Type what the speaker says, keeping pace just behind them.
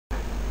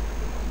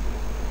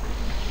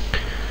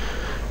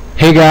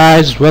Hey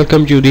guys,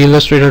 welcome to the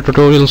Illustrator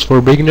tutorials for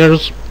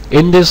beginners.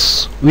 In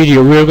this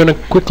video we are going to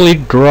quickly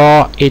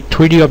draw a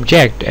 3D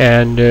object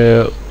and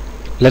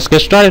let's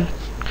get started.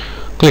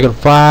 Click on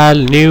File,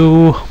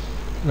 New,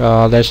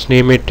 let's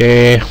name it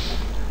a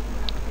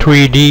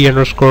 3D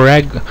underscore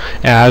egg,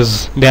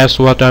 as that's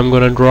what I'm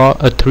going to draw,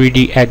 a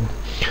 3D egg.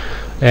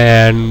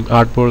 And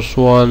outpost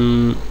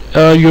 1,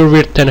 your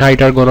width and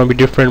height are going to be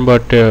different,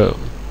 but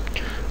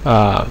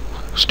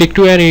stick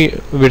to any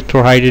width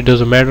or height, it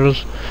doesn't matter.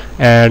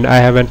 And I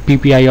have an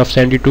PPI of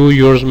 72,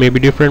 yours may be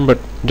different, but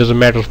doesn't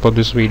matter for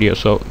this video,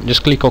 so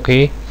just click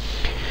OK.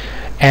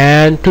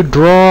 And to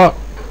draw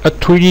a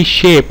 3D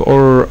shape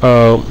or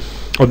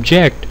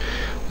object,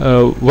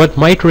 what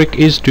my trick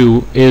is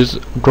to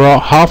draw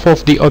half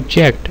of the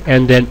object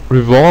and then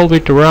revolve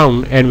it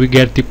around, and we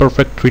get the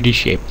perfect 3D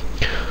shape.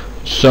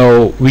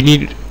 So we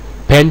need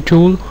pen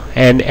tool,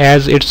 and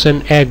as it's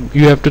an egg,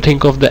 you have to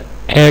think of the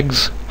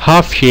egg's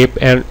half shape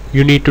and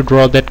you need to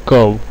draw that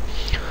curve.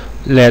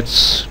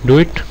 Let's do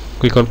it.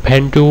 Click on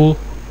pen tool,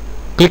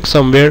 click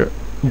somewhere,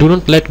 do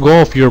not let go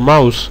of your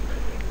mouse,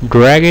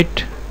 drag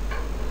it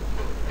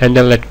and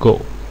then let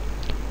go.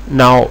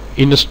 Now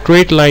in a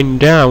straight line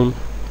down,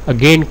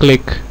 again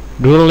click,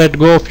 do not let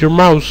go of your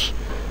mouse,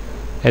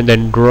 and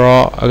then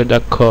draw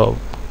the curve.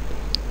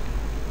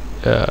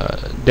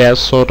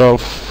 That's sort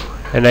of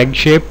an egg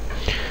shape,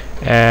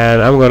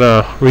 and I'm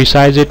gonna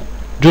resize it.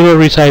 Do not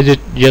resize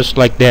it just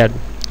like that.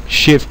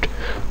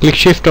 Click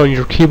shift on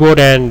your keyboard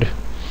and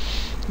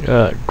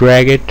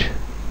drag it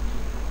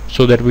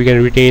so that we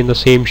can retain the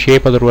same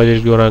shape, otherwise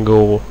it's gonna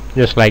go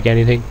just like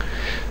anything.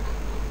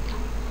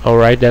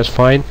 Alright, that's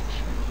fine.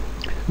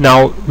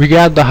 Now we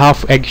got the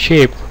half egg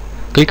shape.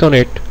 Click on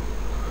it,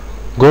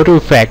 go to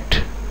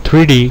Effect,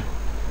 3D,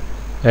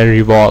 and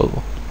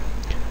Revolve.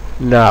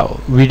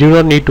 Now we do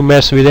not need to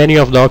mess with any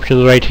of the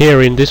options right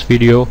here in this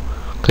video.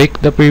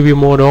 Click the preview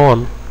mode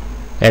on,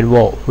 and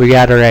whoa, we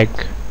got our egg.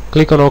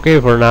 Click on OK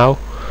for now.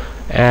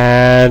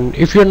 And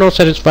if you're not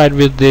satisfied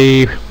with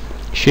the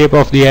shape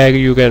of the egg,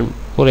 you can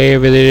play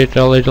with it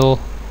a little.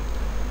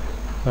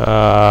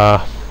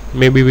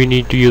 Maybe we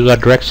need to use a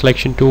direct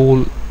selection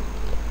tool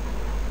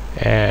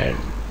and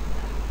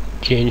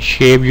change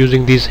shape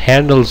using these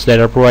handles that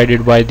are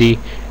provided by the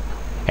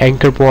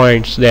anchor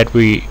points that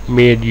we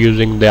made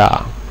using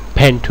the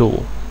pen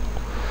tool.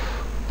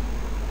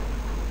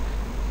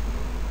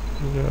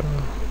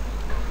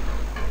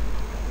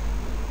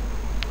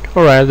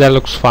 Alright, that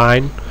looks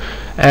fine.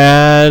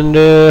 And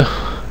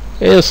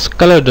yes,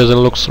 color doesn't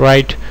looks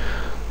right.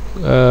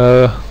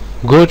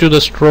 Go to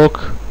the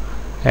stroke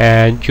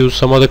and choose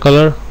some other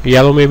color,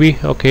 yellow maybe.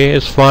 Okay,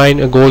 it's fine.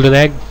 A golden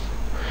egg,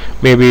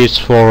 maybe it's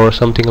for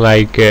something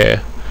like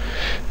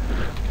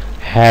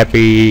Happy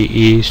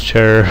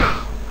Easter.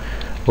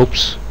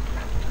 Oops.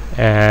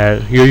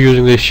 And you're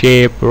using this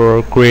shape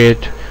or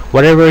create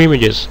whatever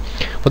images,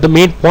 but the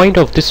main point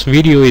of this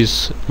video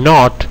is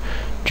not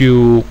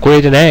to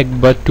create an egg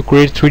but to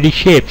create 3D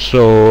shapes.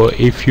 So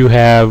if you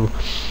have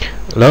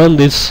learned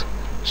this,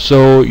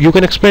 so you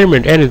can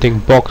experiment anything,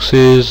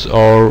 boxes,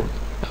 or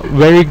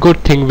very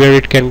good thing where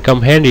it can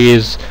come handy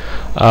is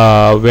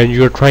when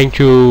you're trying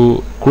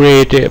to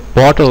create a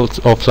bottles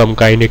of some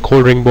kind, a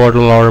cold drink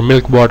bottle or a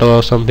milk bottle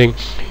or something.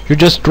 You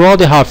just draw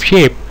the half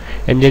shape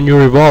and then you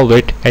revolve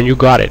it and you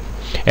got it.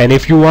 And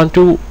if you want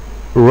to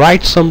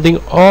write something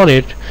on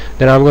it,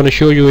 then I'm going to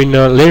show you in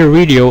a later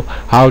video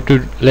how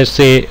to, let's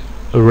say,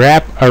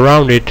 wrap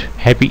around it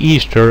Happy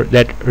Easter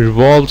that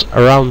revolves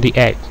around the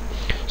egg.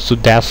 So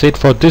that's it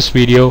for this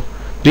video.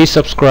 Please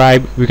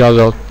subscribe,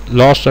 because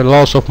lots and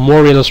lots of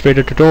more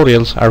Illustrator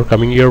tutorials are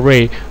coming your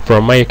way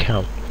from my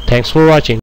account. Thanks for watching.